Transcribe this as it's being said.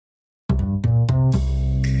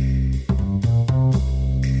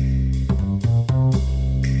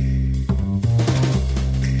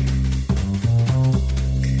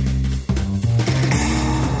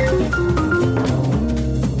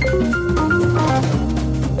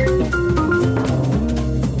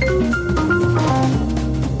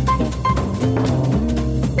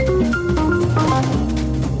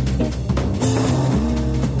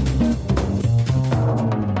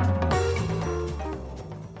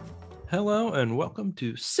Hello and welcome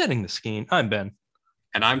to Setting the Skeen. I'm Ben,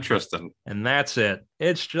 And I'm Tristan. and that's it.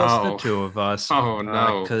 It's just the Oh, two of us. oh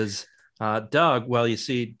no. Because Doug, well, you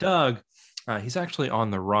see, Doug, he's actually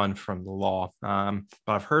on the run from the law. But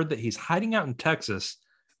I've heard that he's hiding out in Texas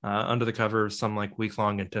under the cover of some like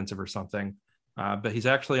week-long intensive or something. But he's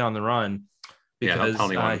actually on the run Yeah, don't tell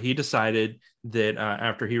because anyone. he decided that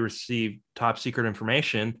after he received top secret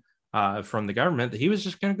information from the government, that he was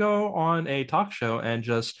just going to go on a talk show and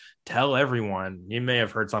just tell everyone. You may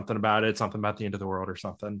have heard something about it, something about the end of the world or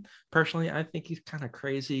something. Personally, I think he's kind of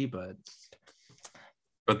crazy, but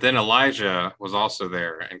But then Elijah was also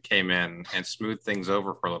there and came in and smoothed things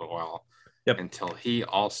over for a little while yep, until he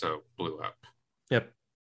also blew up. yep.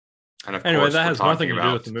 And of Anyway, course, that we're has nothing talking to do with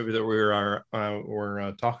about, the movie that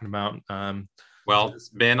we're talking about. well, This,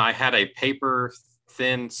 Ben, I had a paper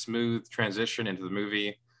thin, smooth transition into the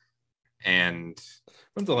movie, and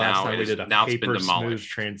when's the last now time it we is did a now it's been paper smooth demolished.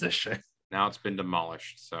 transition? Now it's been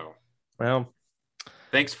demolished. So Well,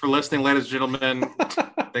 thanks for listening, ladies and gentlemen.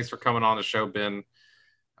 Thanks for coming on the show, Ben.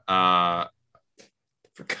 Uh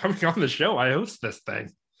for coming on the show, I host this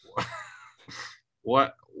thing.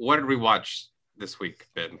 what did we watch this week,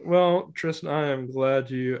 Ben? Well, Tristan, I am glad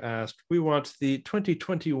you asked. We watched the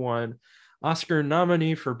 2021 Oscar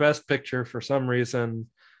nominee for Best Picture for some reason.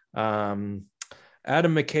 Um,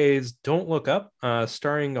 Adam McKay's Don't Look Up,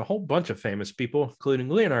 starring a whole bunch of famous people, including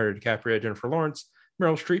Leonardo DiCaprio, Jennifer Lawrence,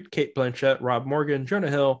 Meryl Streep, Kate Blanchett, Rob Morgan, Jonah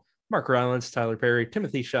Hill, Mark Rylance, Tyler Perry,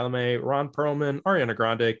 Timothy Chalamet, Ron Perlman, Ariana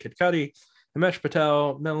Grande, Kid Cudi, Himesh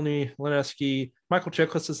Patel, Melanie Linesky, Michael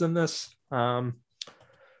Chiklis is in this.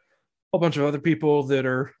 Whole bunch of other people that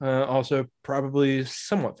are also probably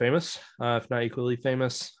somewhat famous, if not equally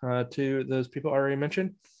famous to those people I already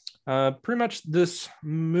mentioned. Pretty much this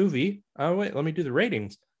movie. Oh, wait, let me do the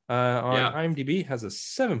ratings. On Yeah, IMDb has a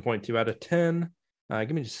 7.2 out of 10.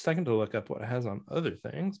 Give me just a second to look up what it has on other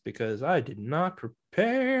things because I did not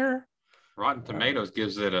prepare. Rotten Tomatoes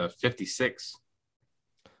gives it a 56.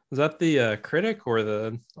 Is that the critic or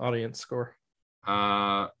the audience score?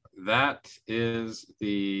 Uh, that is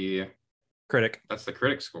the Critic. that's the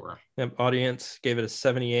critic score. Yep, audience gave it a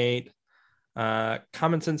 78.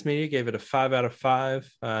 Common Sense Media gave it a 5 out of 5.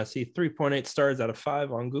 See 3.8 stars out of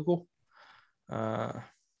 5 on Google. Uh,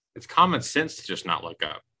 It's common sense to just not look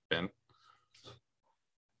up, Ben.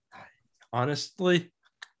 Honestly,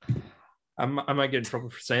 I might get in trouble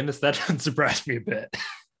for saying this. That doesn't surprise me a bit.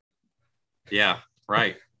 Yeah,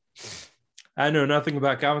 right. I know nothing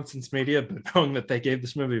about Common Sense Media, but knowing that they gave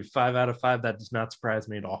this movie a 5 out of 5, that does not surprise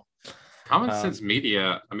me at all. Common Um, sense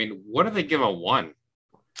media. I mean, what do they give a one?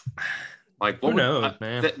 Like, who what would knows,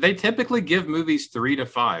 man? they typically give movies 3 to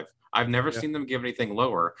 5? I've never Yeah, seen them give anything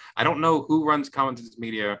lower. I don't know who runs Common Sense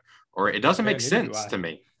Media, or it doesn't yeah, make neither do sense I. to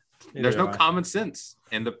me. Neither There's do no I. common sense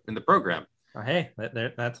in the program. Hey,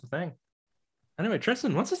 that's the thing. Anyway,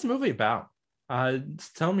 Tristan, what's this movie about?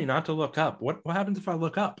 Just tell me not to look up. What happens if I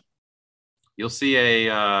look up? You'll see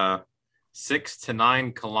a 6 to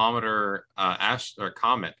 9 kilometer ash or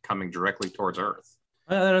comet coming directly towards Earth.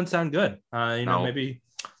 That doesn't sound good. No, Maybe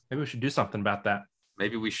we should do something about that.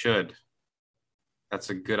 maybe we should. That's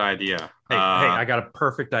a good idea. Hey, I got a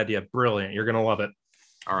perfect idea. Brilliant. You're gonna love it.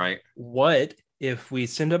 All right. What if we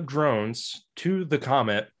send up drones to the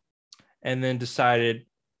comet and then decided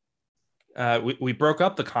we broke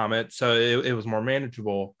up the comet so it was more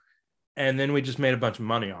manageable, and then we just made a bunch of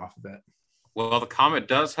money off of it. Well, the comet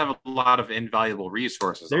does have a lot of invaluable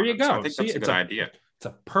resources There on you it, so I go. think See, that's a good idea. it's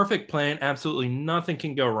a perfect plan. Absolutely nothing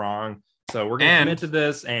can go wrong. So we're gonna commit And to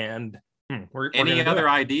this, and we're any gonna do other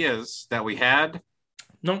it. ideas that we had,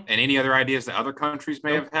 Nope, and any other ideas that other countries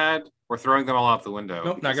may nope, have had, we're throwing them all out the window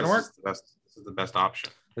nope. Not because gonna this work. is the best. This is the best option.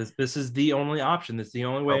 This is the only option. It's the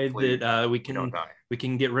only way that Hopefully, we don't die. we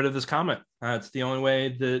can get rid of this comet. It's the only way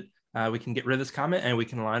that we can get rid of this comet, and we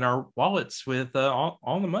can line our wallets with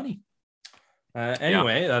all the money. Yeah.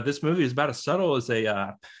 Anyway, this movie is about as subtle as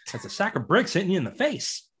a sack of bricks hitting you in the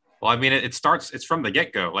face. Well, I mean, it starts. It's from the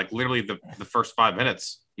get go. Like literally the first 5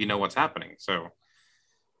 minutes, you know what's happening. So,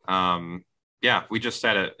 yeah, we just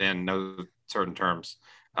said it in no certain terms.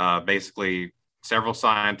 Basically, several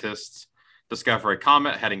scientists discover a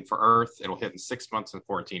comet heading for Earth. It'll hit in 6 months and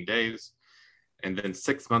 14 days. And then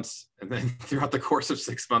 6 months, and then throughout the course of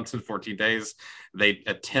 6 months and 14 days, they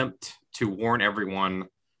attempt to warn everyone.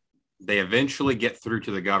 They eventually get through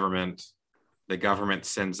to the government. The government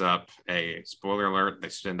sends up a spoiler alert. They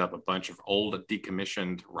send up a bunch of old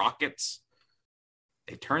decommissioned rockets.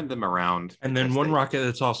 They turn them around. And then because one they, rocket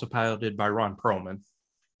that's also piloted by Ron Perlman.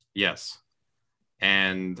 yes.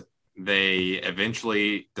 And they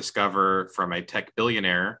eventually discover from a tech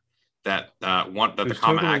billionaire that one that It the was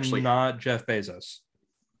comet totally actually, not Jeff Bezos.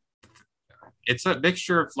 it's a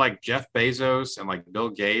mixture of like Jeff Bezos and like Bill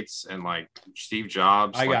Gates and like Steve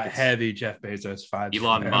Jobs, I like got it's heavy Jeff Bezos vibes from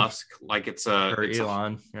Elon him, Musk, like or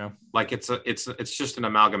Elon. Yeah. it's just an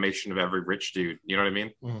amalgamation of every rich dude. You know what I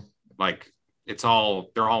mean? Mhm. Like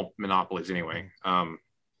they're all monopolies anyway.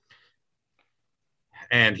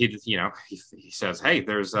 And he says, hey,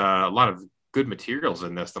 there's a lot of good materials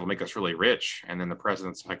in this that'll make us really rich. And then the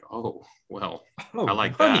president's like, oh, well, I Oh,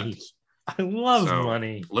 like that. money. I love So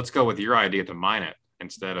money. let's go with your idea to mine it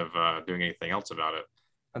instead of doing anything else about it.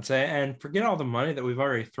 I'd say, and forget all the money that we've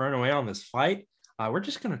already thrown away on this flight. We're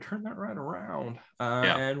just gonna turn that right around,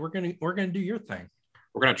 Yeah, and we're gonna do your thing.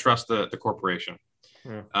 we're gonna trust the corporation.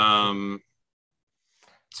 Yeah.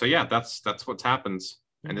 So yeah, that's what happens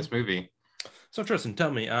in this movie. So Tristan,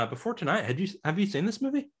 tell me, before tonight, have you seen this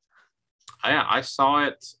movie? I saw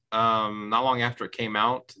it not long after it came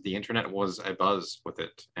out. The internet was a buzz with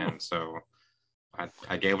it, and so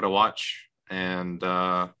I gave it a watch, and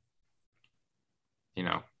the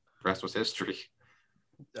rest was history.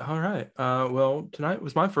 All right. Well, tonight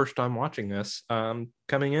was my first time watching this.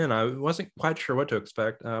 Coming in, I wasn't quite sure what to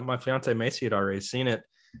expect. My fiance Macy had already seen it,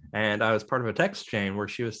 and I was part of a text chain where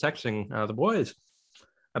she was texting the boys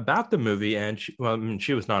about the movie, and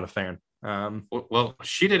she was not a fan. Well,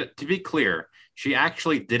 she did. To be clear, she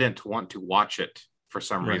actually didn't want to watch it for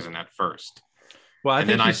some Right. reason at first. Well, I And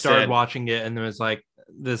think then she I started said, watching it and then was like,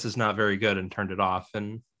 "This is not very good," and turned it off.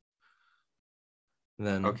 And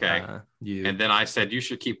then okay. you, And then I said, you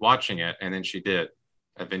should keep watching it. And then she did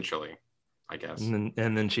eventually, I guess. and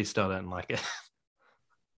then she still didn't like it.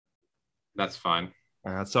 That's fine.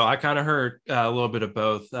 So I kind of heard a little bit of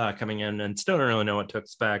both coming in, and still don't really know what to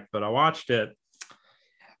expect. But I watched it,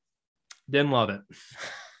 didn't love it.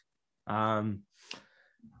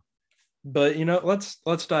 But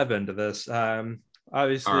let's dive into this.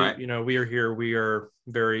 Obviously, All right. we are here. We are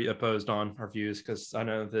very opposed on our views because I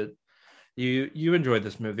know that you enjoyed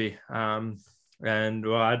this movie. And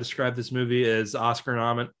well, I described this movie as Oscar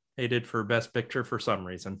nominated for Best Picture for some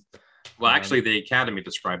reason. Well, actually, the Academy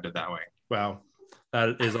described it that way. Well,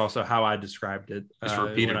 that is also how I described it Just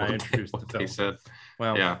repeated when I what introduced what the they film. said.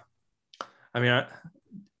 Well, Yeah. I mean,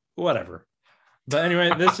 whatever. But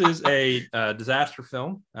anyway, this is a disaster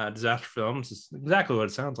film. Disaster films is exactly what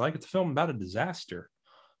it sounds like. It's a film about a disaster.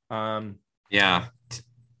 Yeah.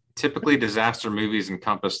 Typically, disaster movies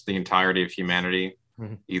encompass the entirety of humanity,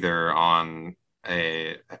 either on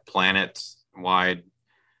a planet-wide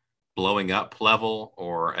blowing up level,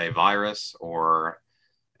 or a virus, or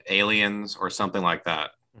aliens, or something like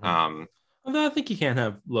that. Although I think you can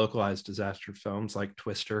have localized disaster films like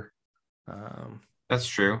Twister. That's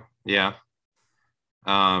true. Yeah.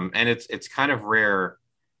 And it's kind of rare.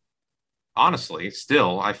 Honestly,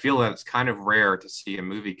 still, I feel that it's kind of rare to see a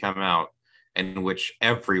movie come out in which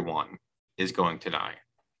everyone is going to die,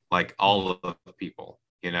 like all of the people,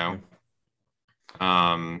 It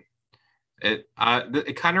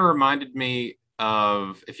kind of reminded me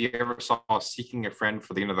of, if you ever saw Seeking a Friend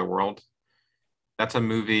for the End of the World. That's a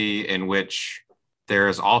movie in which there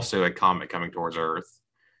is also a comet coming towards Earth,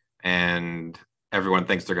 and everyone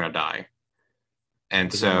thinks they're going to die.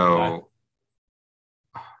 And so,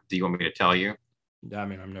 do you want me to tell you? I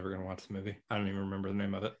mean, I'm never going to watch the movie. I don't even remember the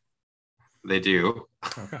name of it. They do.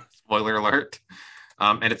 Okay. Spoiler alert.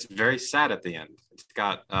 And it's very sad at the end. It's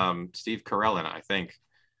got Steve Carell in it, I think,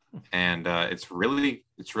 and it's really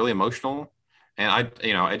emotional. And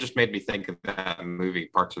it just made me think of that movie.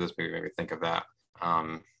 Parts of this movie made me think of that.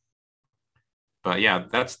 But yeah,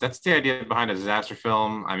 that's the idea behind a disaster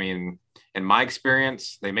film. I mean, in my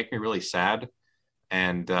experience, they make me really sad,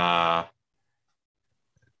 and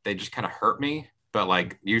they just kind of hurt me. But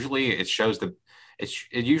like usually, it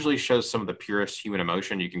usually shows some of the purest human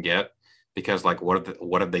emotion you can get, because like what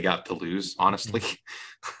have they got to lose, honestly?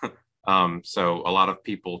 So a lot of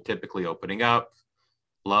people typically opening up,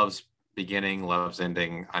 love's beginning, love's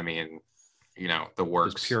ending. I mean, the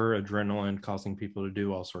works. Just pure adrenaline causing people to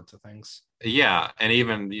do all sorts of things. Yeah, and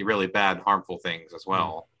even the really bad, harmful things as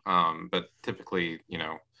well. But typically,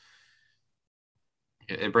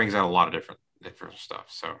 it brings out a lot of different stuff.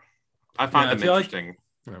 So I find them interesting.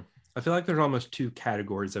 I feel like there's almost two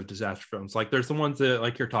categories of disaster films. Like there's the ones that,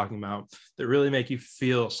 like you're talking about, that really make you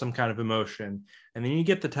feel some kind of emotion. And then you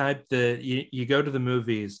get the type that you go to the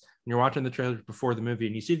movies and you're watching the trailers before the movie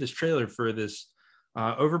and you see this trailer for this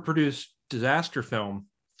overproduced disaster film.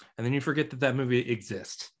 And then you forget that movie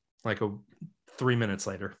exists like 3 minutes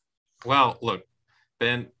later. Well, look,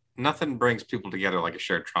 Ben, nothing brings people together like a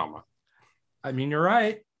shared trauma. I mean, you're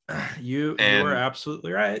right. You are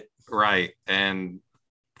absolutely right. Right. And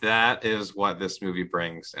that is what this movie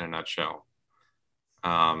brings in a nutshell.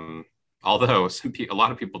 Although a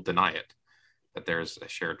lot of people deny it, that there's a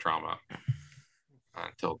shared trauma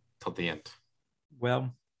until till the end.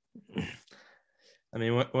 Well, I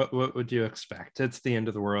mean, what would you expect? It's the end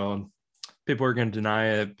of the world. People are going to deny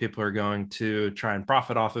it. People are going to try and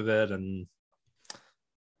profit off of it. And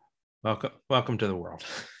welcome to the world.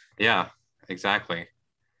 Yeah, exactly.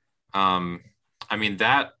 I mean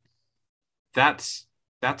that's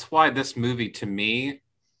why this movie, to me,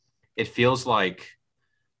 it feels like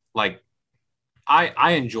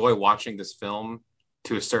I enjoy watching this film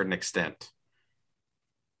to a certain extent.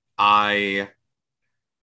 I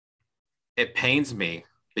It pains me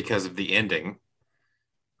because of the ending.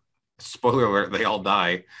 Spoiler alert, they all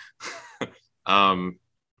die. um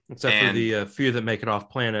Except for the few that make it off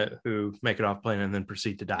planet, who make it off planet and then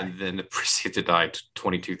proceed to die. And then proceed to die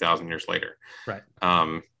 22,000 years later. Right.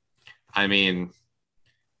 I mean,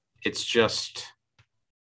 it's just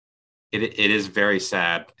it is very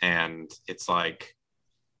sad, and it's like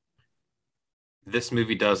this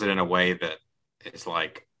movie does it in a way that it's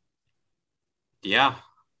like, yeah,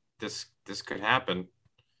 this could happen.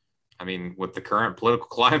 I mean, with the current political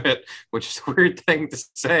climate, which is a weird thing to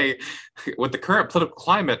say, with the current political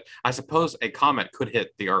climate, I suppose a comet could hit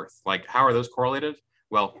the Earth. Like, how are those correlated?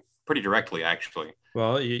 Well, pretty directly, actually.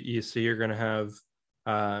 Well, you see, you're going to have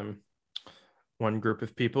one group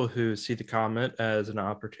of people who see the comet as an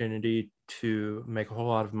opportunity to make a whole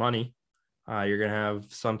lot of money. You're going to have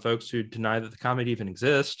some folks who deny that the comet even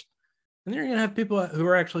exists, and then you're going to have people who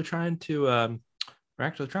are actually trying to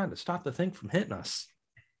stop the thing from hitting us.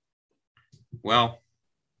 Well,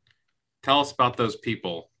 tell us about those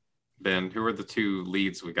people, Ben. Who are the two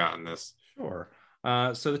leads we got in this? Sure.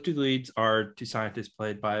 So the two leads are two scientists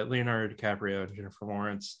played by Leonardo DiCaprio and Jennifer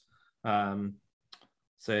Lawrence. Leonardo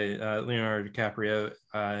DiCaprio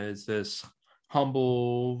is this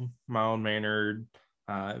humble, mild-mannered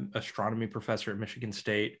astronomy professor at Michigan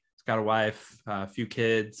State. He's got a wife, a few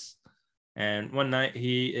kids, and one night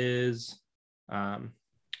he's got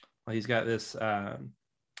this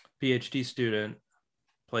PhD student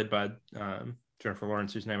played by Jennifer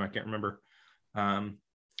Lawrence, whose name I can't remember.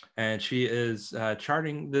 And she is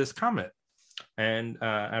charting this comet. And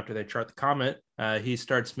after they chart the comet, he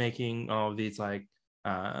starts making all of these I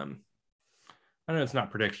don't know, it's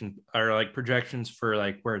not prediction or like projections for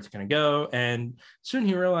like where it's going to go. And soon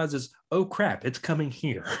he realizes, oh crap, it's coming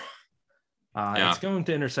here. It's going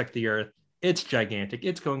to intersect the Earth. It's gigantic.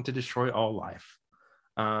 It's going to destroy all life.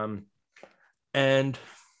 And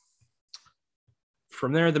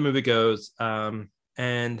from there, the movie goes.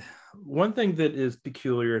 And one thing that is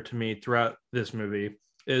peculiar to me throughout this movie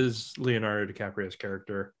is Leonardo DiCaprio's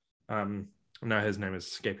character. Now his name is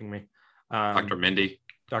escaping me. Dr. Mindy.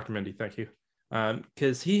 Dr. Mindy, thank you.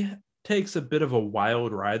 Because he takes a bit of a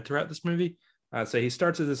wild ride throughout this movie. So he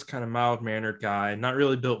starts as this kind of mild-mannered guy, not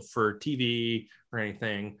really built for TV or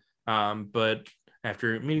anything. But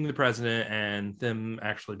after meeting the president and them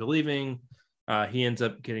actually believing, he ends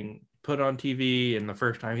up getting put on TV. And the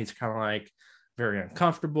first time he's kind of like very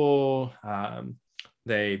uncomfortable.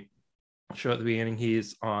 They show at the beginning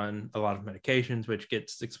he's on a lot of medications, which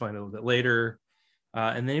gets explained a little bit later.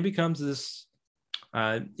 And then he becomes this,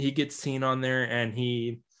 he gets seen on there and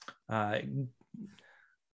he, I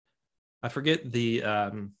forget the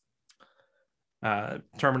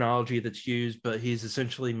terminology that's used, but he's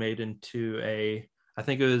essentially made into I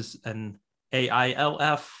think it was an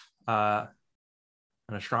AILF, an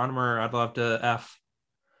astronomer I'd love to F.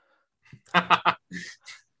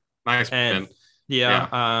 Nice. And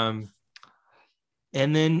yeah.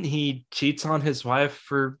 And then he cheats on his wife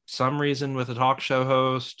for some reason with a talk show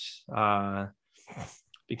host,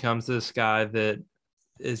 becomes this guy that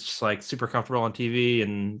is just like super comfortable on TV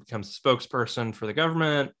and becomes a spokesperson for the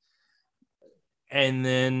government. And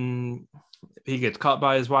then he gets caught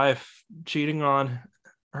by his wife cheating on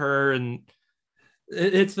her. And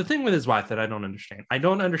it's the thing with his wife that I don't understand. I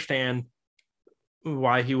don't understand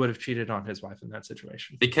why he would have cheated on his wife in that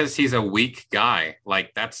situation. Because he's a weak guy.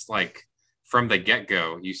 Like, that's like, from the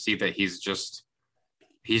get-go, you see that he's just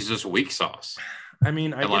weak sauce. I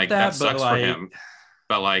mean, I get that sucks for him.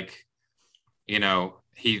 But like, you know,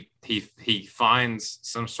 he finds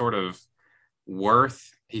some sort of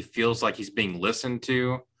worth. He feels like he's being listened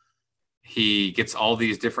to. He gets all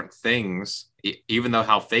these different things, even though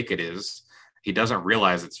how fake it is. He doesn't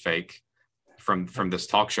realize it's fake from this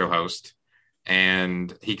talk show host,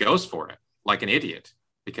 and he goes for it like an idiot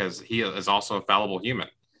because he is also a fallible human.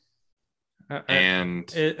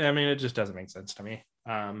 It just doesn't make sense to me.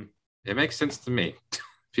 It makes sense to me.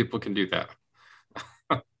 People can do that.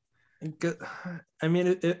 I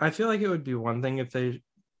mean, I feel like it would be one thing if they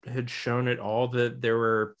had shown at all that there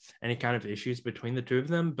were any kind of issues between the two of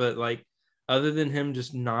them, but like, other than him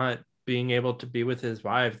just not being able to be with his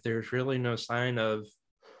wife, there's really no sign of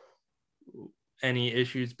any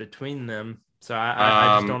issues between them. So I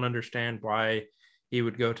just Um, don't understand why he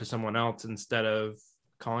would go to someone else instead of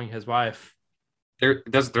calling his wife. there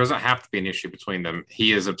doesn't have to be an issue between them.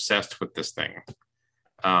 He is obsessed with this thing.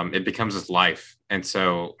 It becomes his life, and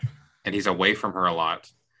he's away from her a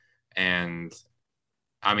lot. And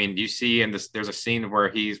I mean, you see in this, there's a scene where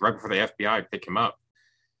he's right before the FBI pick him up,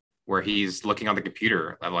 where he's looking on the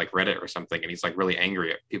computer at like Reddit or something, and he's like really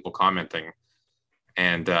angry at people commenting,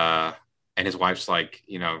 and his wife's like,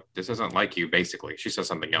 this isn't like you. Basically, she says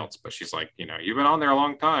something else, but she's like, you've been on there a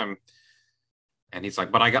long time, and he's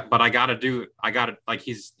like, but I gotta like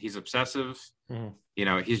he's obsessive.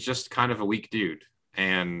 Mhm. He's just kind of a weak dude,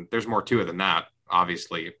 and there's more to it than that,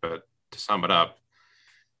 obviously. But to sum it up,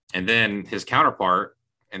 and then his counterpart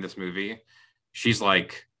in this movie, she's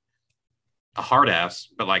like a hard ass,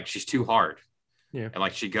 but like she's too hard. Yeah. And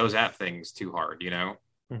like she goes at things too hard,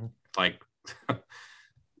 Mhm. Like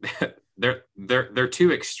they're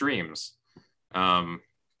two extremes.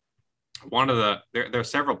 One of there are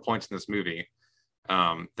several points in this movie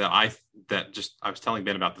I was telling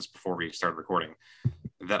Ben about this before we started recording,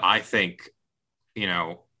 that I think, when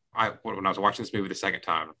I was watching this movie the second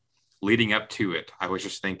time, leading up to it, I was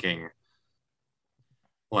just thinking,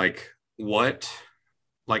 like, what?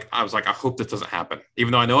 Like, I was like, I hope this doesn't happen,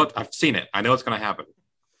 even though I know it. I've seen it. I know it's going to happen.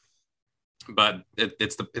 But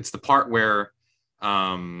it's the part where,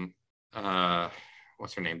 um, uh,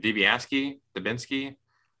 what's her name? Dubinsky.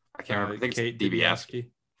 I can't remember. I think Kate it's Dibiasky.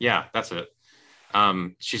 Yeah, that's it.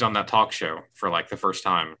 She's on that talk show for like the first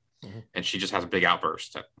time, Mhm. and she just has a big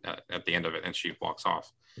outburst at the end of it, and she walks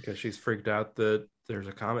off. Because she's freaked out that there's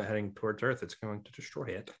a comet heading towards Earth. It's going to destroy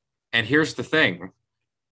it. And here's the thing: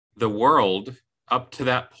 the world up to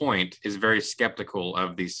that point is very skeptical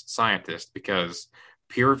of these scientists because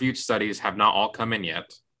peer-reviewed studies have not all come in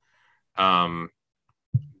yet. Um,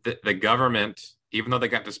 the government, even though they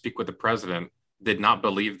got to speak with the president, did not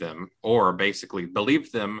believe them, or basically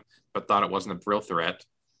believed them but thought it wasn't a real threat.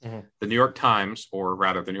 Mhm. The New York Times, or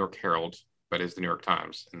rather the New York Herald, but is the New York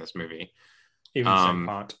Times in this movie. Even the same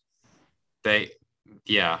font. They,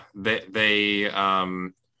 yeah, they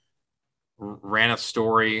ran a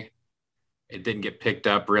story. It didn't get picked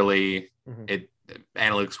up really. Mhm. It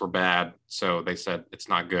Analytics were bad, so they said it's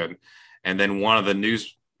not good. And then one of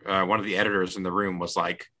the editors in the room was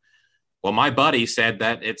like, "Well, my buddy said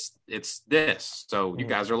that it's this, so you Mhm.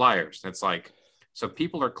 guys are liars." And it's like, so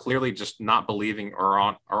people are clearly just not believing or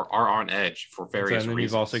are on edge for various And then you've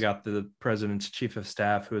reasons. also got the president's chief of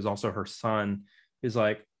staff, who is also her son, who's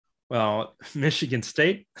like, well, Michigan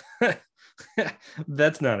State,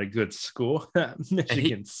 that's not a good school.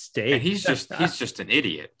 Michigan And State. he's just an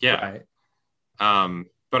idiot. Yeah. Right.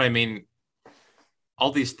 But I mean,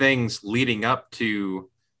 all these things leading up to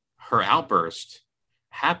her outburst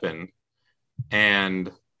happen,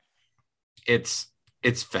 and it's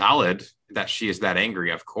valid that she is that angry,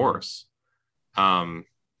 of course.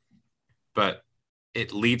 But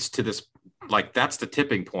it leads to this, like, that's the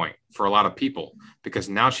tipping point for a lot of people, because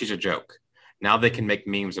now she's a joke. Now they can make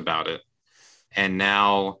memes about it, and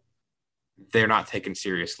now they're not taken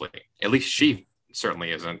seriously. At least she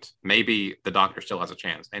certainly isn't. Maybe the doctor still has a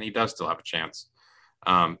chance, and he does still have a chance.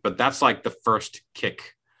 But that's like the first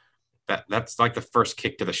kick. That's like the first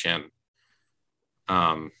kick to the shin,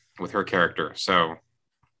 with her character. So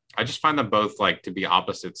I just find them both like to be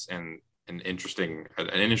opposites and an interesting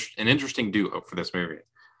duo for this movie.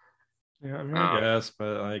 Yeah, I mean, I guess,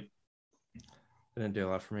 but like, it didn't do a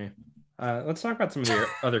lot for me. Let's talk about some of the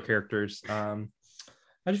other characters. How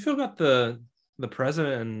do you feel about the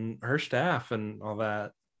president and her staff and all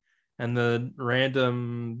that, and the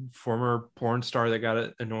random former porn star that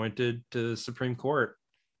got anointed to the Supreme Court?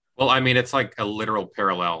 Well, I mean, it's like a literal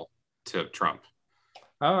parallel to Trump.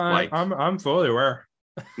 Oh, Like, I'm fully aware.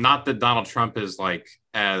 not that Donald Trump is like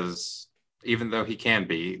as, even though he can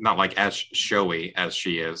be, not like as showy as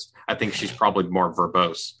she is. I think she's probably more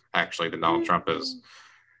verbose actually than Donald Trump is.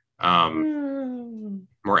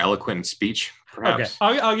 More eloquent in speech, perhaps.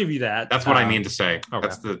 Okay, I'll give you that. That's what I mean to say. Okay.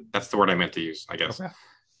 That's the word I meant to use, I guess.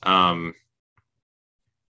 Okay.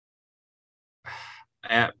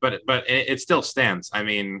 But it still stands. I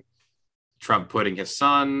mean, Trump putting his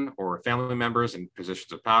son or family members in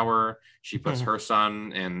positions of power. She puts her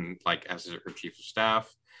son in like as her chief of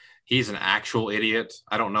staff. He's an actual idiot.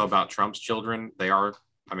 I don't know about Trump's children. They are.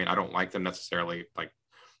 I mean, I don't like them necessarily. Like,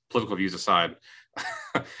 political views aside,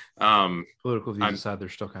 Political views I'm, aside, they're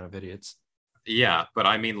still kind of idiots. yeah, but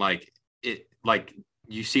I mean, like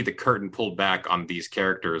you see the curtain pulled back on these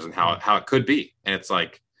characters and how it could be, and it's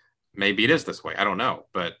like maybe it is this way. I don't know,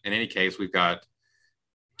 but in any case, we've got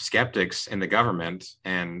skeptics in the government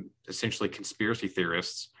and essentially conspiracy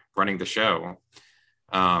theorists running the show,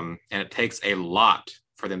 and it takes a lot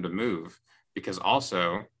for them to move because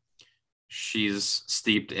also she's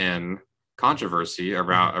steeped in controversy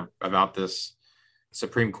about this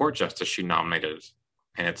Supreme Court justice she nominated,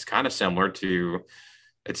 and it's kind of similar to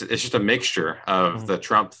it's just a mixture of the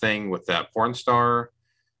Trump thing with that porn star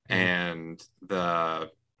and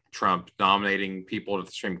the Trump nominating people to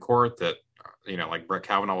the Supreme Court that like Brett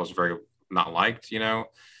Kavanaugh was very not liked,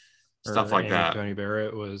 stuff like that. Coney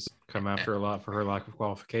Barrett was come after a lot for her lack of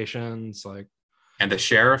qualifications, like. And the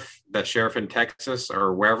sheriff in Texas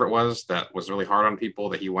or wherever it was that was really hard on people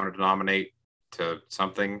that he wanted to nominate to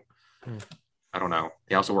something. I don't know.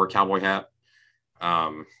 He also wore a cowboy hat.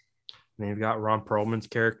 And you've got Ron Perlman's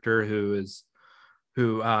character who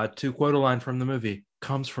to quote a line from the movie,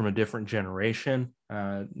 comes from a different generation.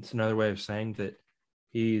 It's another way of saying that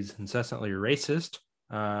he's incessantly racist.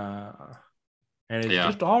 And it's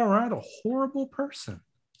just all around a horrible person.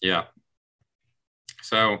 Yeah.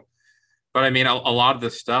 So, but I mean, a lot of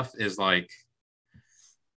this stuff is like,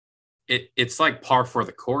 it's like par for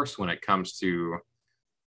the course when it comes to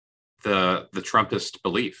the Trumpist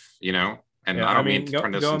belief, And I don't mean to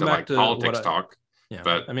turn this into like politics talk. Yeah,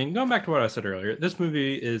 but I mean, going back to what I said earlier, this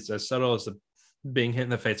movie is as subtle as being hit in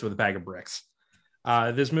the face with a bag of bricks.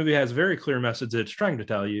 This movie has a very clear message that it's trying to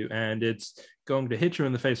tell you, and it's going to hit you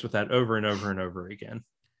in the face with that over and over and over again.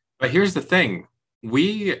 But here's the thing.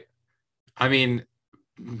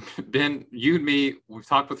 Ben, you and me, we've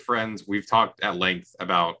talked with friends, we've talked at length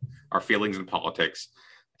about our feelings in politics,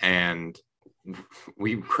 and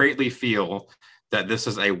we greatly feel that this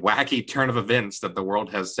is a wacky turn of events that the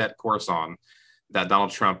world has set course on, that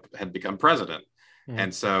Donald Trump had become president.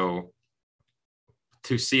 And so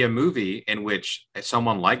to see a movie in which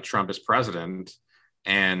someone like Trump is president,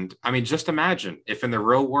 and I mean, just imagine if in the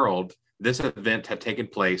real world, this event had taken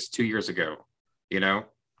place 2 years ago,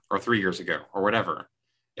 or 3 years ago, or whatever.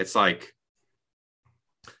 It's like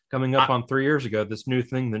coming up on 3 years ago, this new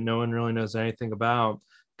thing that no one really knows anything about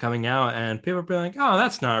coming out, and people are being like, oh,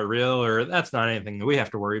 that's not real, or that's not anything that we have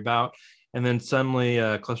to worry about. And then suddenly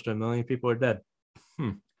close to 1 million people are dead.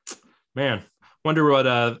 Man, wonder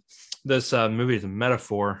what this movie is a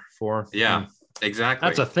metaphor for. Yeah, exactly.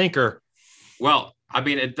 That's a thinker. Well, I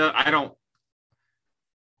mean,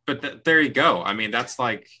 but there you go. I mean, that's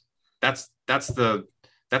the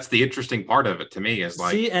interesting part of it to me is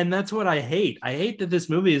like, see, and that's what I hate. I hate that this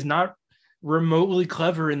movie is not remotely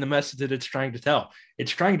clever in the message that it's trying to tell.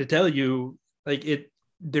 It's trying to tell you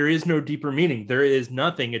there is no deeper meaning. There is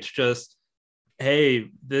nothing. It's just, hey,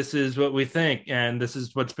 this is what we think, and this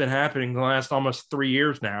is what's been happening the last almost 3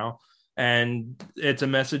 years now. And it's a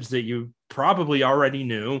message that you probably already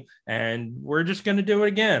knew, and we're just going to do it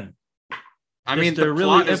again. I mean, the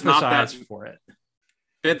plot is not that for it.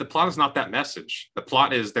 The plot is not that message. The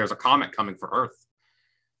plot is there's a comet coming for Earth.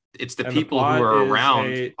 It's the people who are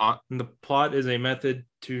around. The plot is a method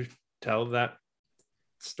to tell that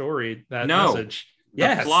story, message.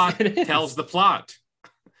 The plot tells the plot.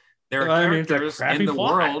 There are characters in the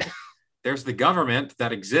world. There's the government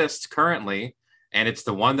that exists currently, and it's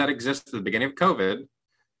the one that exists at the beginning of COVID.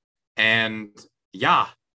 And yeah,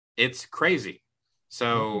 it's crazy.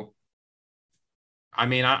 So, I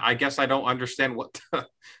mean, I guess I don't understand what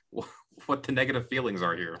the negative feelings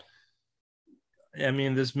are here. I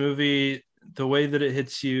mean, this movie, the way that it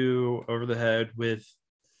hits you over the head with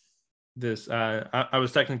this, I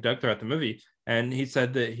was talking to Doug throughout the movie, and he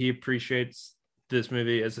said that he appreciates this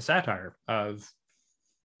movie as a satire of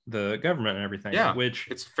the government and everything. Yeah, which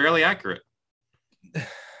it's fairly accurate.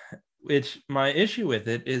 Which my issue with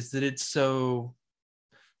it is that it's so.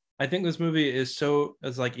 I think this movie is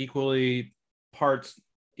like equally parts,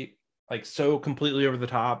 like so completely over the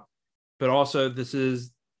top, but also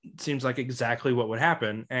seems like exactly what would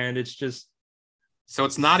happen, and it's just. So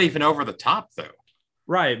it's not even over the top, though,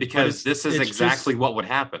 right? Because this is exactly what would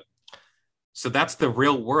happen. So that's the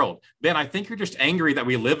real world. Ben, I think you're just angry that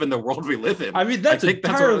we live in the world we live in. I mean, that's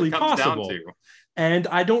entirely possible. And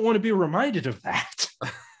I don't want to be reminded of that.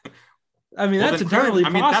 I mean, that's entirely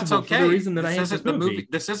possible. That's okay. For the reason that I hate this movie.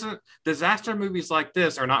 This isn't disaster movies like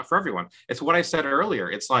this are not for everyone. It's what I said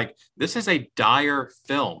earlier. It's like, this is a dire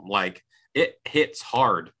film. Like, it hits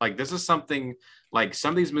hard. Like, this is something like some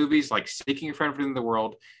of these movies, like Seeking a Friend in the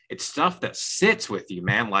World, it's stuff that sits with you,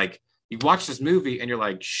 man. Like, you watch this movie and you're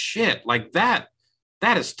like, shit, like that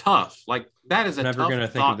That is tough. Like that is a Never tough going to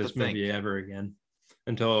think of thought to this think. movie ever again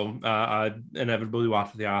until I inevitably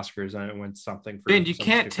watched the Oscars and it wins something for Ben, you some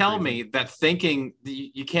can't stupid tell reason. me that thinking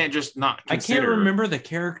you can't just not I can't consider. remember the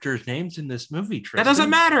characters' names in this movie, That doesn't Tristan.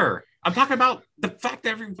 matter. I'm talking about the fact that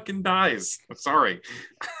everyone fucking dies. Sorry.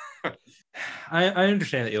 I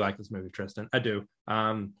understand that you like this movie, Tristan. I do.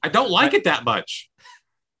 I don't like I, it that much.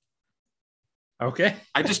 okay.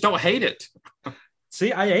 I just don't hate it.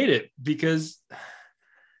 See, I hate it because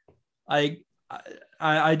I,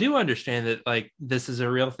 I do understand that like this is a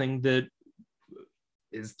real thing that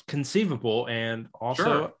is conceivable, and also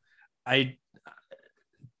Sure. I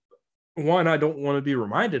one I don't want to be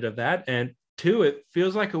reminded of that, and two it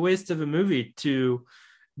feels like a waste of a movie to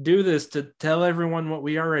do this to tell everyone what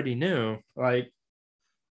we already knew. Like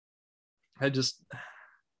I just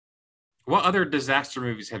What other disaster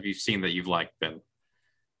movies have you seen that you've liked, Ben?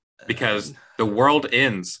 uh, Because the world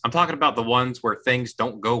ends. I'm talking about the ones where things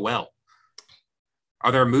don't go well.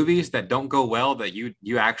 Are there movies that don't go well that you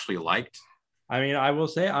actually liked? I mean, I will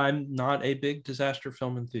say I'm not a big disaster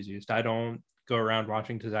film enthusiast. I don't go around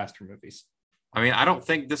watching disaster movies. I mean, I don't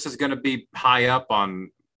think this is going to be high up on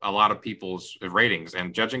a lot of people's ratings,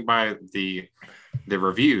 and judging by the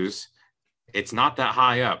reviews, it's not that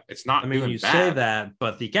high up. It's I not mean, doing you say bad. that,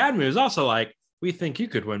 but the Academy is also like, we think you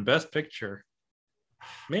could win Best Picture. I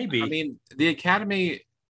Maybe. mean, the Academy,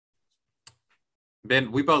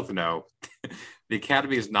 Ben, we both know the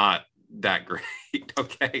Academy is not that great.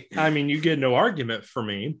 Okay. I mean, you get no argument for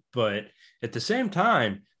me, but at the same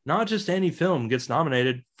time, not just any film gets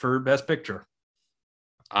nominated for Best Picture.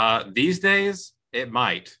 These days, it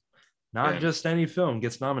might, Not Ben. just any film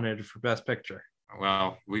gets nominated for Best Picture.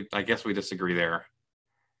 Well, I guess we disagree there.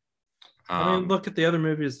 I mean, Um, look at the other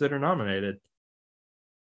movies that are nominated.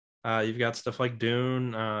 You've got stuff like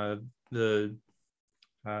Dune, the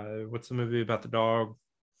what's the movie about the dog?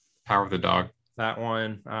 Power of the Dog. That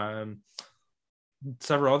one.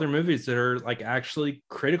 Several other movies that are like actually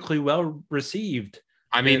critically well received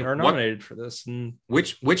I that mean, are nominated for this. And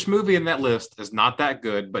which movie in that list is not that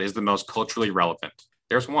good, but is the most culturally relevant?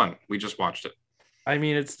 There's one. We just watched it. I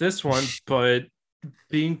mean, it's this one, but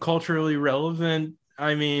being culturally relevant,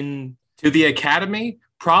 I mean, To the Academy,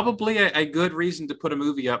 probably a good reason to put a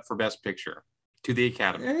movie up for Best Picture. To the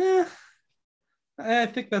Academy. eh, I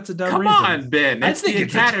think that's a dumb Come reason. on, Ben. I It's think the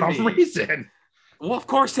it's a dumb Academy. reason. Well, of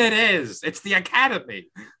course it is. It's the Academy.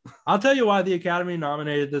 I'll tell you why the Academy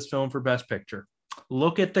nominated this film for Best Picture.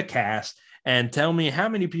 Look at the cast and tell me how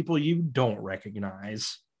many people you don't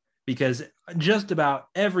recognize, because just about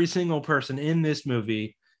every single person in this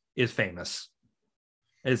movie is famous.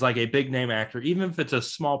 It's like a big name actor, even if it's a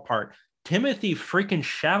small part. Timothy freaking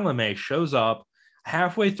Chalamet shows up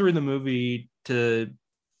halfway through the movie to,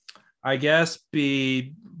 I guess,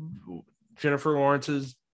 be Jennifer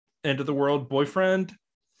Lawrence's end of the world boyfriend.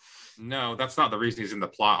 No, that's not the reason he's in the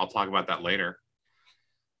plot. I'll talk about that later,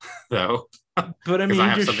 though, But I because mean, I he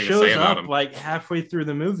have just something to say shows about up him. like halfway through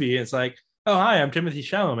the movie. It's like, oh hi, I'm Timothy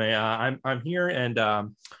Chalamet. I'm here, and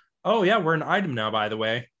oh yeah, we're an item now. By the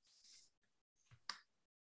way,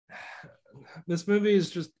 this movie is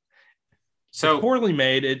just it's So, poorly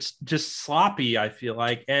made. It's just sloppy. I feel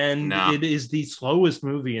like, and nah, it is the slowest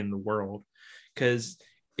movie in the world because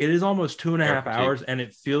it is almost two and a fair half critique. hours, and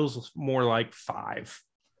it feels more like five.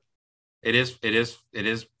 It is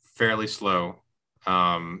fairly slow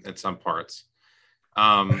in some parts.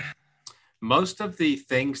 Um, most of the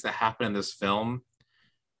things that happen in this film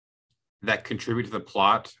that contribute to the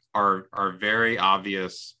plot are very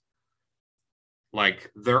obvious.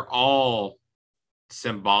 Like they're all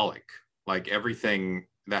symbolic. Like everything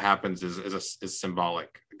that happens is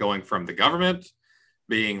symbolic. Going from the government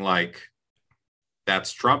being like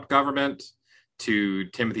that's Trump government to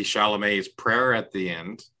Timothy Chalamet's prayer at the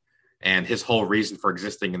end and his whole reason for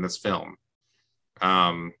existing in this film.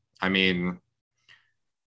 I mean,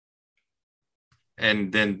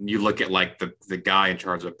 and then you look at like the guy in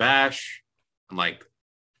charge of Bash, and like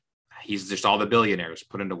he's just all the billionaires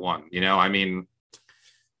put into one. I mean,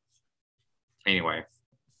 anyway,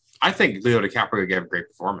 I think Leo DiCaprio gave a great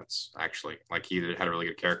performance. Actually, like he had a really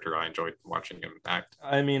good character. I enjoyed watching him act.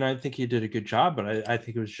 I mean, I think he did a good job, but I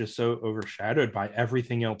think it was just so overshadowed by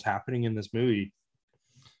everything else happening in this movie.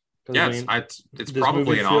 Because Yeah, I mean, it's this movie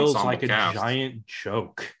probably an feels ensemble like a cast. giant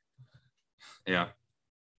joke. Yeah.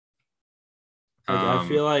 Like I Um,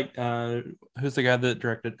 feel like who's the guy that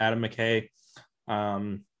directed Adam McKay? I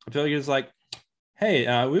feel like it's like,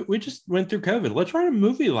 hey, we just went through COVID. Let's write a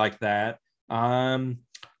movie like that, and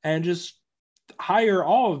just hire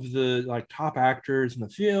all of the like top actors in the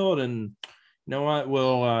field, and know what?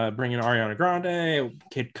 We'll bring in Ariana Grande,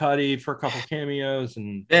 Kid Cudi for a couple cameos,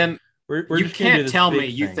 and Then we're you just gonna do can't this tell me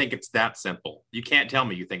big you thing. think it's that simple. You can't tell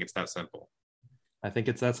me you think it's that simple. I think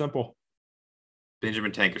it's that simple.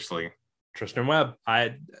 Benjamin Tankersley. Tristan Webb.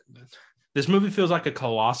 This movie feels like a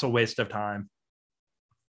colossal waste of time.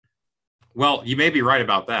 Well, you may be right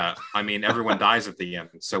about that. I mean, everyone dies at the end.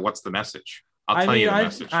 So what's the message? I'll I tell mean, you the I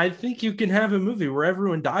message. I think you can have a movie where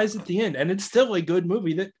everyone dies at the end, and it's still a good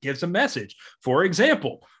movie that gives a message. For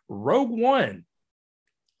example, Rogue One.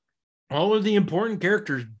 All of the important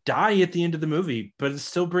characters die at the end of the movie, but it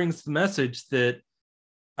still brings the message that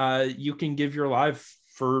you can give your life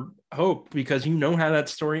for hope because you know how that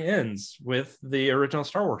story ends with the original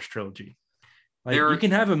Star Wars trilogy. Like you There,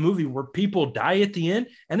 can have a movie where people die at the end,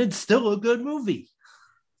 and it's still a good movie.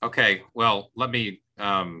 okay. Well, let me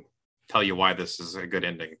tell you why this is a good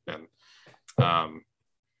ending. Then,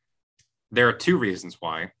 there are two reasons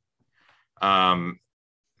why.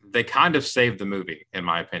 They kind of saved the movie, in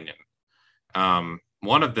my opinion.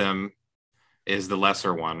 One of them is the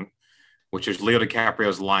lesser one, which is Leo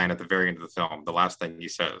DiCaprio's line at the very end of the film, the last thing he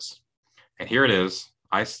says. And here it is.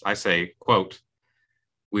 I say, quote,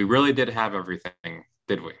 "We really did have everything,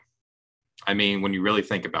 did we?" I mean, when you really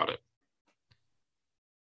think about it.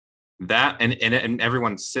 That and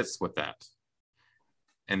everyone sits with that.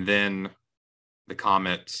 And then the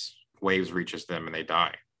comet waves reaches them and they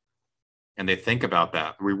die. And they think about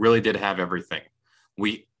that. We really did have everything.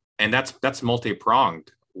 And that's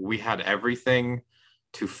multi-pronged. We had everything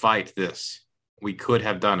to fight this. We could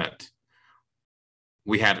have done it.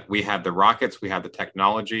 We had the rockets, we had the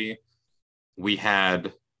technology, we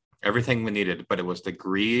had everything we needed, but it was the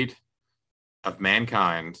greed of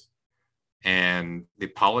mankind and the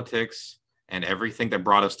politics and everything that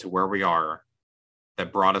brought us to where we are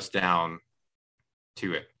that brought us down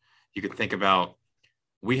to it. You can think about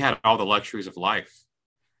we had all the luxuries of life.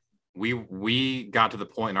 We got to the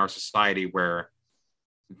point in our society where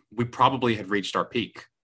we probably had reached our peak.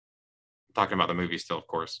 I'm talking about the movie still, of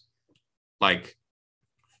course. Like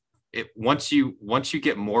it once you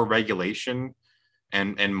get more regulation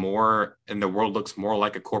and more and the world looks more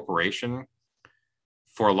like a corporation,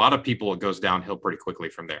 for a lot of people it goes downhill pretty quickly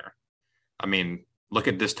from there. I mean, look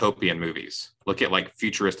at dystopian movies. Look at like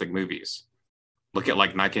futuristic movies. Look at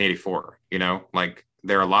like 1984, like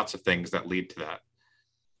there are lots of things that lead to that.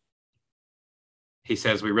 He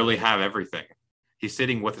says we really have everything. He's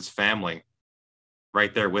sitting with his family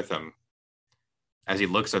right there with him as he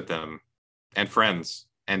looks at them and friends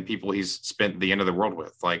and people he's spent the end of the world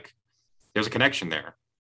with. Like there's a connection there.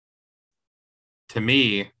 To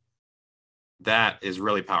me, that is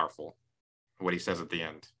really powerful, what he says at the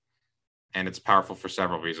end. And it's powerful for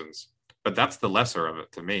several reasons. But that's the lesser of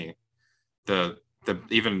it to me. The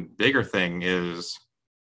even bigger thing is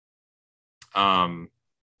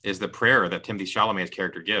the prayer that Timothée Chalamet's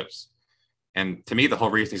character gives. And to me, the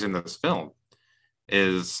whole reason he's in this film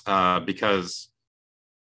is because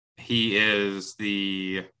he's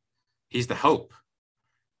the hope.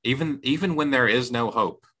 Even when there is no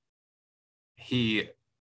hope,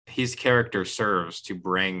 his character serves to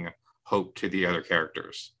bring hope to the other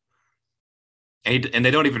characters. And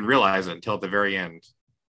they don't even realize it until at the very end.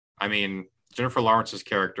 I mean, Jennifer Lawrence's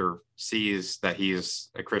character sees that he's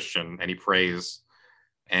a Christian and he prays.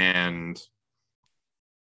 And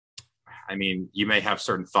I mean, you may have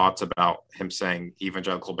certain thoughts about him saying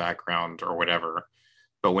evangelical background or whatever,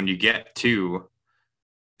 but when you get to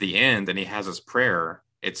the end and he has his prayer,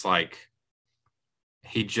 it's like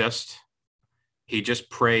he just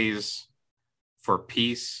prays for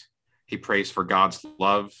peace. He prays for God's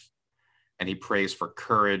love, and he prays for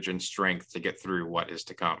courage and strength to get through what is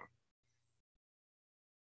to come.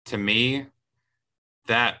 To me,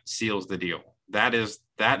 that seals the deal. That is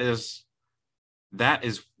the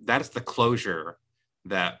closure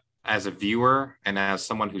that as a viewer and as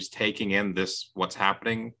someone who's taking in what's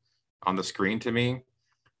happening on the screen to me,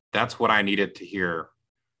 that's what I needed to hear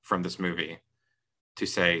from this movie, to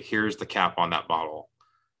say, here's the cap on that bottle.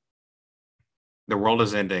 The world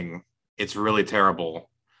is ending. It's really terrible,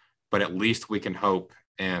 but at least we can hope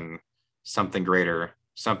in something greater,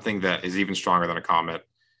 something that is even stronger than a comet,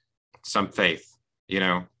 some faith,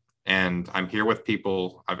 and I'm here with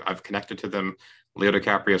people. I've connected to them. Leo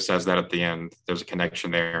DiCaprio says that at the end, there's a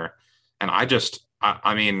connection there. And I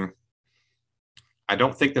mean, I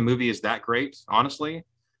don't think the movie is that great, honestly,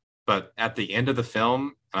 but at the end of the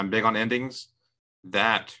film, and I'm big on endings,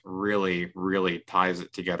 that really, really ties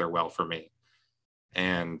it together well for me.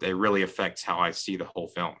 And it really affects how I see the whole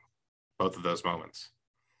film, both of those moments.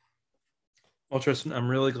 Well, Tristan, I'm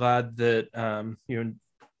really glad that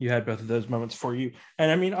you had both of those moments for you.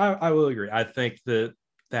 And I mean, I will agree. I think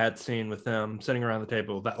that scene with them sitting around the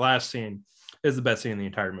table, that last scene, is the best scene in the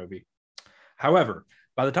entire movie. However,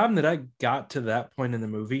 by the time that I got to that point in the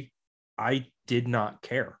movie, I did not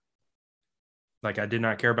care. Like, I did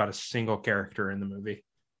not care about a single character in the movie.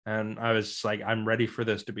 And I was like, I'm ready for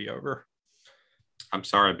this to be over. I'm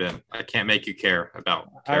sorry, Ben. I can't make you care about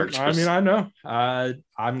characters. I mean, I know.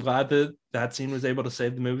 I'm glad that scene was able to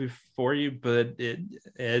save the movie for you, but it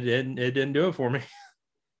didn't do it for me.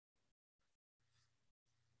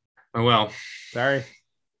 Oh, well. Sorry.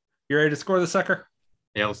 You ready to score the sucker?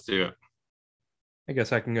 Yeah, let's do it. I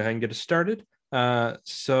guess I can go ahead and get it started.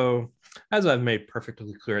 So, as I've made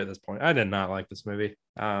perfectly clear at this point, I did not like this movie.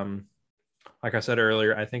 Like I said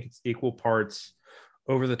earlier, I think it's equal parts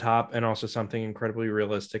over the top and also something incredibly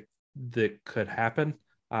realistic that could happen.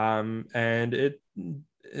 And it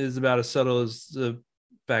is about as subtle as a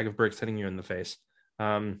bag of bricks hitting you in the face.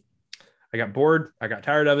 I got bored. I got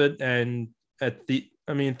tired of it. And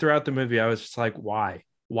throughout the movie, I was just like, why?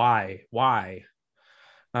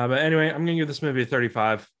 But anyway, I'm going to give this movie a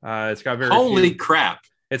 35. It's got crap.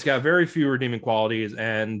 It's got very few redeeming qualities,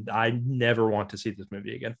 and I never want to see this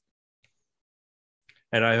movie again.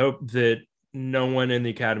 And I hope that no one in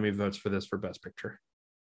the Academy votes for this for Best Picture.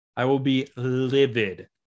 I will be livid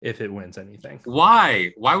if it wins anything.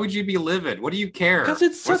 Why? Why would you be livid? What do you care? Because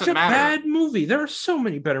it's such a bad movie. There are so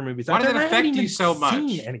many better movies. Why does it affect you so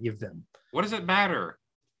much? Any of them? What does it matter?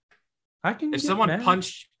 If someone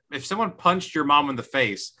punched your mom in the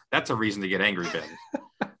face, that's a reason to get angry, Ben.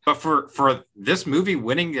 But for this movie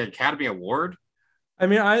winning the Academy Award, I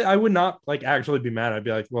mean, I would not like actually be mad. I'd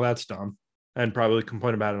be like, well, that's dumb, and probably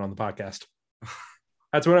complain about it on the podcast.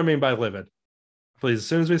 That's what I mean by livid. Please, as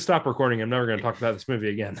soon as we stop recording, I'm never going to talk about this movie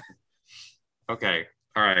again. Okay.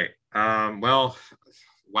 All right. Well,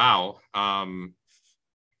 wow. Where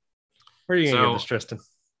are you going to get this, Tristan?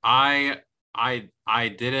 I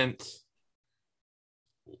didn't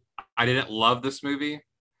love this movie.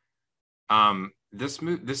 This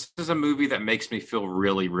is a movie that makes me feel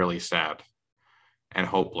really, really sad and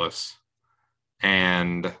hopeless.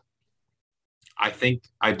 And I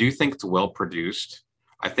do think it's well produced.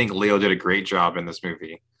 I think Leo did a great job in this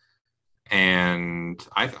movie. And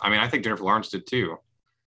I think Jennifer Lawrence did too.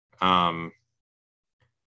 But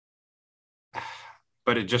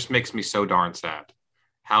it just makes me so darn sad.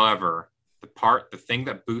 However, the thing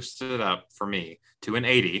that boosted it up for me to an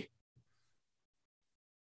 80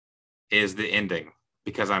 is the ending,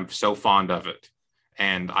 because I'm so fond of it.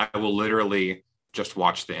 And I will literally just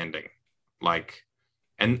watch the ending, like,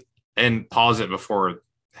 and pause it before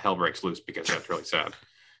hell breaks loose, because that's really sad.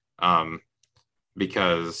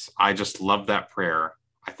 Because I just love that prayer.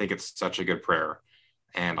 I think it's such a good prayer.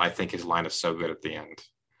 And I think his line is so good at the end.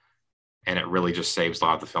 And it really just saves a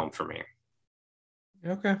lot of the film for me.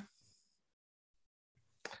 Okay.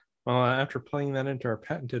 Well, after playing that into our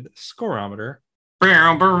patented scoreometer, we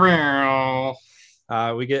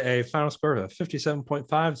get a final score of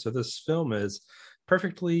 57.5. So this film is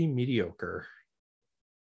perfectly mediocre.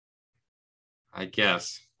 I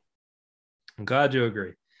guess. I'm glad you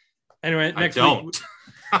agree. Anyway, next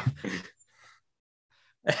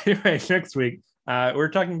week, we're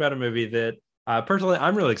talking about a movie that personally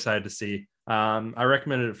I'm really excited to see. I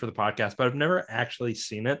recommended it for the podcast, but I've never actually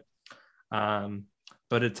seen it.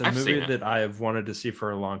 But it's a movie that I have wanted to see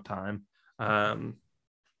for a long time.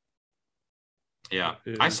 Yeah,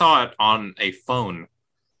 I saw it on a phone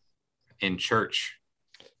in church,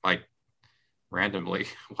 like randomly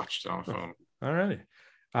watched it on a phone. All right.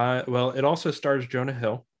 Well, it also stars Jonah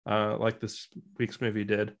Hill, like this week's movie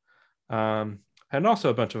did, and also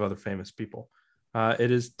a bunch of other famous people.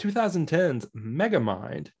 It is 2010's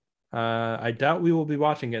Megamind. I doubt we will be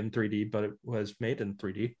watching it in 3D, but it was made in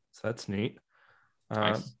 3D, so that's neat.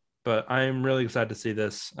 Nice. But I'm really excited to see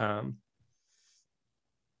this.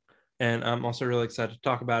 And I'm also really excited to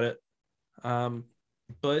talk about it.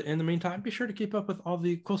 But in the meantime, be sure to keep up with all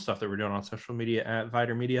the cool stuff that we're doing on social media at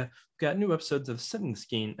Vider Media. We've got new episodes of Setting the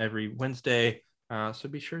Skeen every Wednesday. So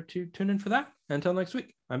be sure to tune in for that. Until next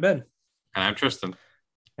week, I'm Ben. And I'm Tristan.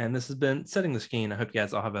 And this has been Setting the Skeen. I hope you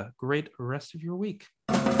guys all have a great rest of your week.